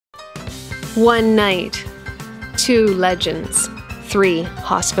One night, 2 legends, 3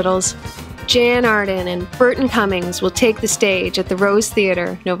 hospitals. Jan Arden and Burton Cummings will take the stage at the Rose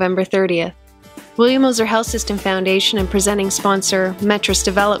Theatre November 30th. William Osler Health System Foundation and presenting sponsor Metris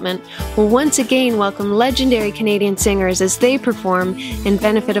Development will once again welcome legendary Canadian singers as they perform in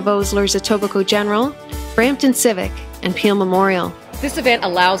benefit of Osler's Etobicoke General, Brampton Civic, and Peel Memorial. This event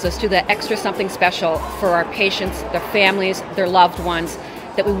allows us to do that extra something special for our patients, their families, their loved ones,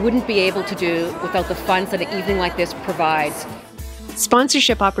 that we wouldn't be able to do without the funds that an evening like this provides.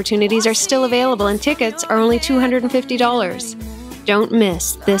 Sponsorship opportunities are still available and tickets are only $250. Don't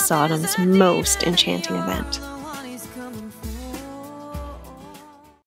miss this autumn's most enchanting event.